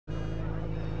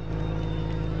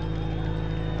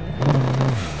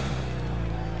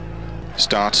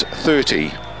starts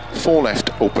 30, 4 left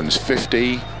opens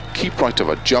 50, keep right of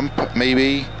a jump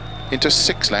maybe, into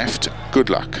 6 left, good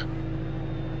luck.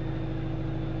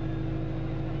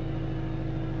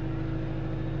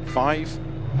 5,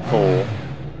 4,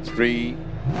 3,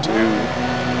 2,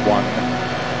 1,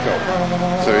 go.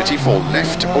 30, 4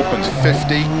 left, opens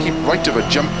 50, keep right of a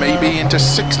jump maybe, into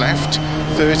 6 left,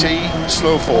 30,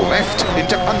 slow 4 left,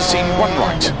 into unseen 1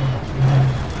 right.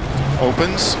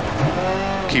 Opens,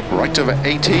 keep right of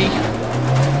 80,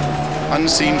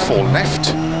 unseen 4 left,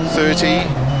 30,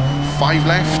 5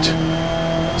 left,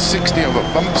 60 over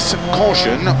bumps,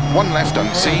 caution, 1 left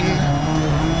unseen,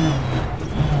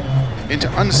 into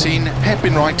unseen,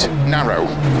 hairpin right, narrow,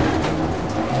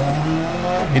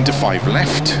 into 5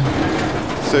 left,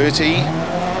 30,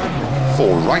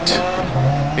 4 right,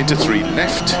 into 3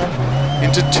 left,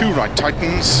 into 2 right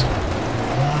tightens,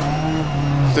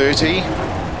 30,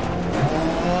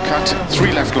 cut,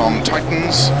 3 left long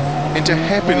tightens, into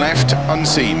hairpin left,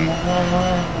 unseen.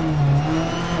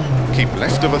 Keep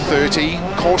left over 30,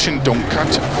 caution don't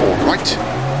cut, 4 right,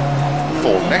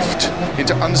 4 left,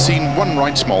 into unseen 1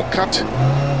 right small cut,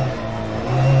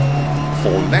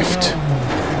 4 left,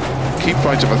 keep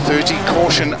right over 30,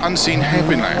 caution unseen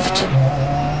hairpin left,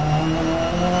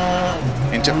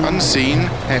 into unseen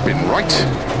hairpin right,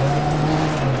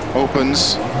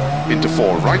 opens, into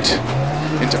 4 right,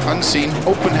 into unseen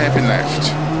open hairpin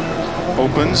left,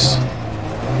 opens,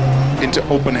 into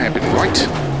open hairpin right,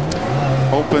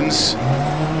 opens,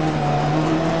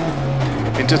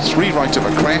 into 3 right of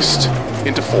a crest,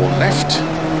 into 4 left,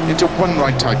 into 1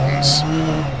 right tightens.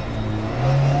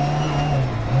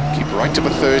 Keep right of a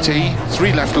 30,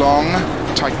 3 left long,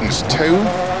 tightens 2,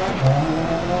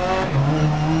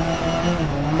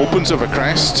 opens over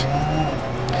crest,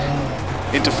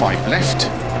 into 5 left,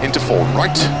 into 4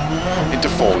 right, into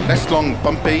 4 left long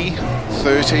bumpy,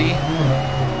 30,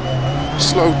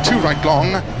 slow 2 right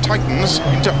long, tightens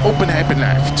into open hairpin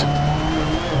left.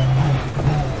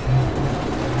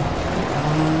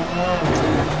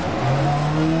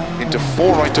 Into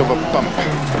 4 right over bump.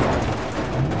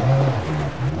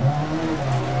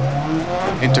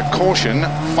 Into caution,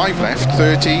 5 left,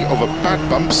 30 over bad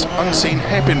bumps, unseen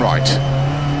hairpin right.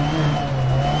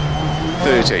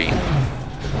 30.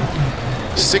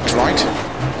 6 right,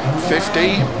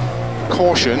 50,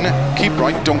 caution, keep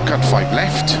right, don't cut 5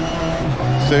 left,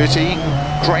 30,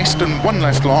 crest and 1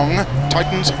 left long,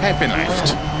 tightens hairpin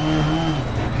left,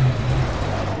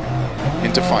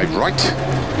 into 5 right,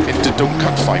 into don't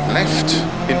cut 5 left,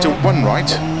 into 1 right,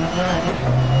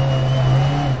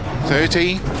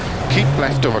 30, keep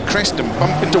left over crest and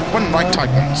bump into 1 right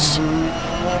tightens,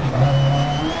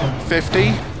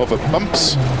 50, over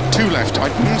bumps, 2 left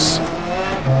tightens,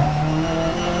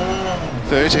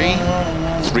 30,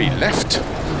 3 left,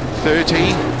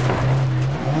 30,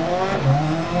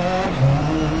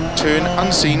 turn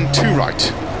unseen 2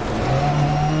 right,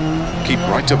 keep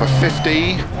right over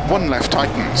 50, 1 left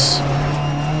tightens,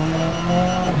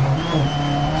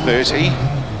 30,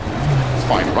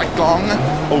 5 right long,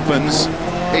 opens,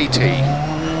 80,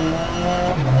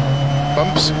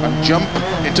 bumps and jump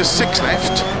into 6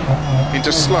 left,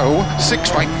 into slow,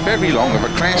 6 right very long of a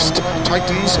crest,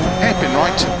 tightens, hairpin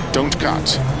right, don't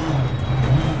cut.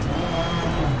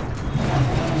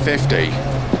 50.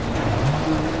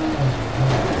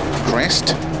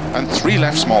 Crest and 3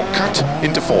 left small cut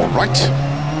into 4 right.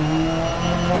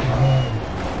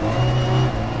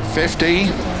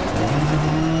 50.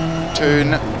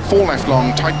 Turn 4 left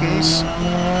long tightens.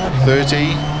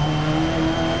 30.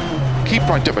 Keep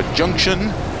right of a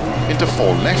junction into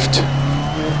 4 left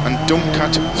and don't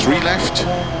cut 3 left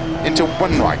into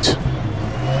 1 right.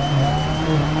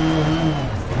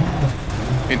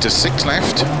 Into 6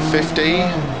 left, 50,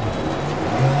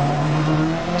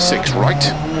 6 right,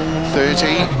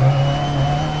 30,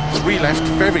 3 left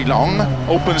very long,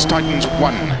 opens tightens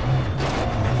 1,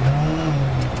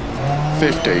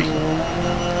 50,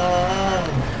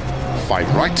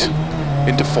 5 right,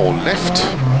 into 4 left,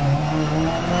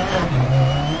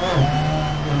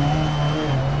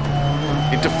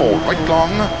 into 4 right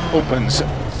long, opens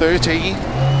 30,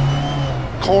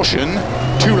 caution,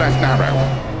 2 left narrow,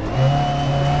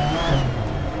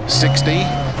 60,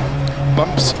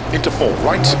 bumps into 4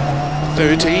 right,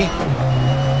 30,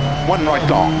 1 right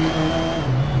long,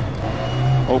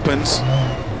 opens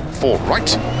 4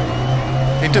 right,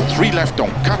 into 3 left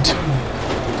don't cut,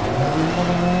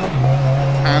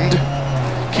 and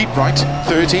keep right,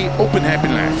 30, open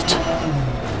hairpin left,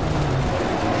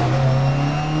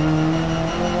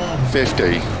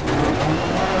 50,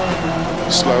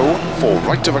 slow, 4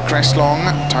 right of a crest long,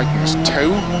 tightens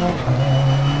 2,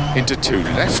 into 2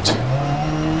 left,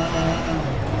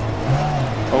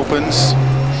 opens,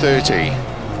 30.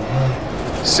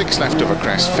 6 left over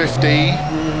crest, 50.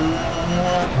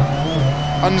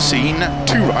 Unseen,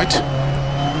 2 right.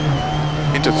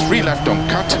 Into 3 left on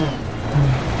cut.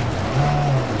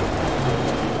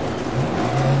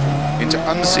 Into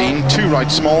unseen, 2 right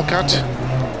small cut.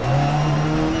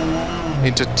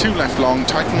 Into 2 left long,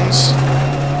 tightens.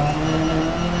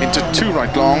 Into 2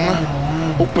 right long,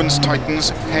 opens, tightens,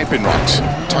 hairpin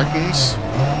right, tightens.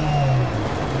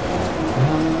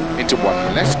 Into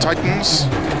 1 left, tightens.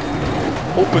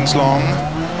 Opens long,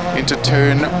 into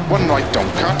turn, 1 right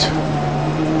don't cut.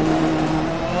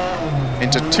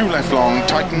 Into 2 left long,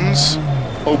 tightens,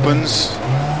 opens.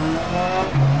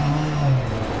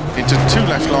 Into 2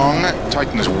 left long,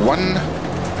 tightens 1.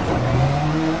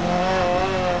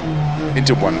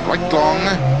 Into 1 right long,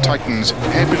 tightens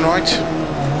hairpin right,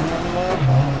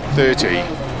 30.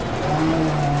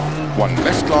 1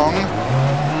 left long,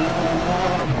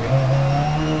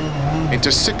 into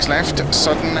 6 left,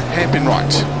 sudden hairpin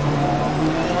right,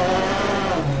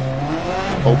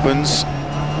 opens.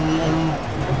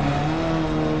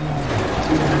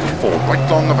 4 right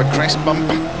long of a crest bump,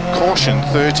 caution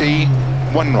 30,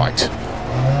 1 right,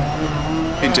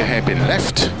 into hairpin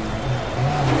left,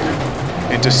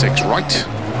 into 6 right,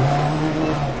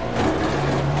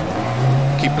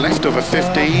 keep left over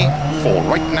 50, 4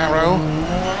 right narrow,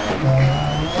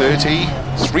 30,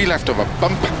 3 left over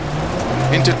bump,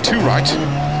 into 2 right,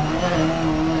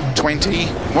 20,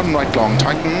 1 right long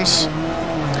tightens,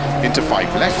 into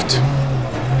 5 left,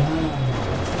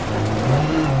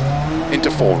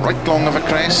 into 4 right long of a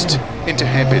crest, into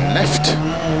hairpin left,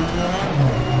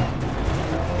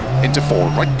 into 4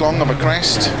 right long of a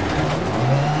crest,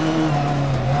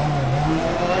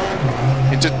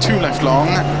 into 2 left long,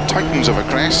 tightens over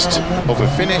crest, over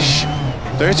finish,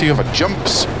 30 over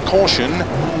jumps, caution,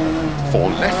 4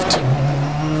 left,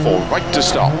 4 right to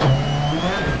stop.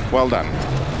 Well done.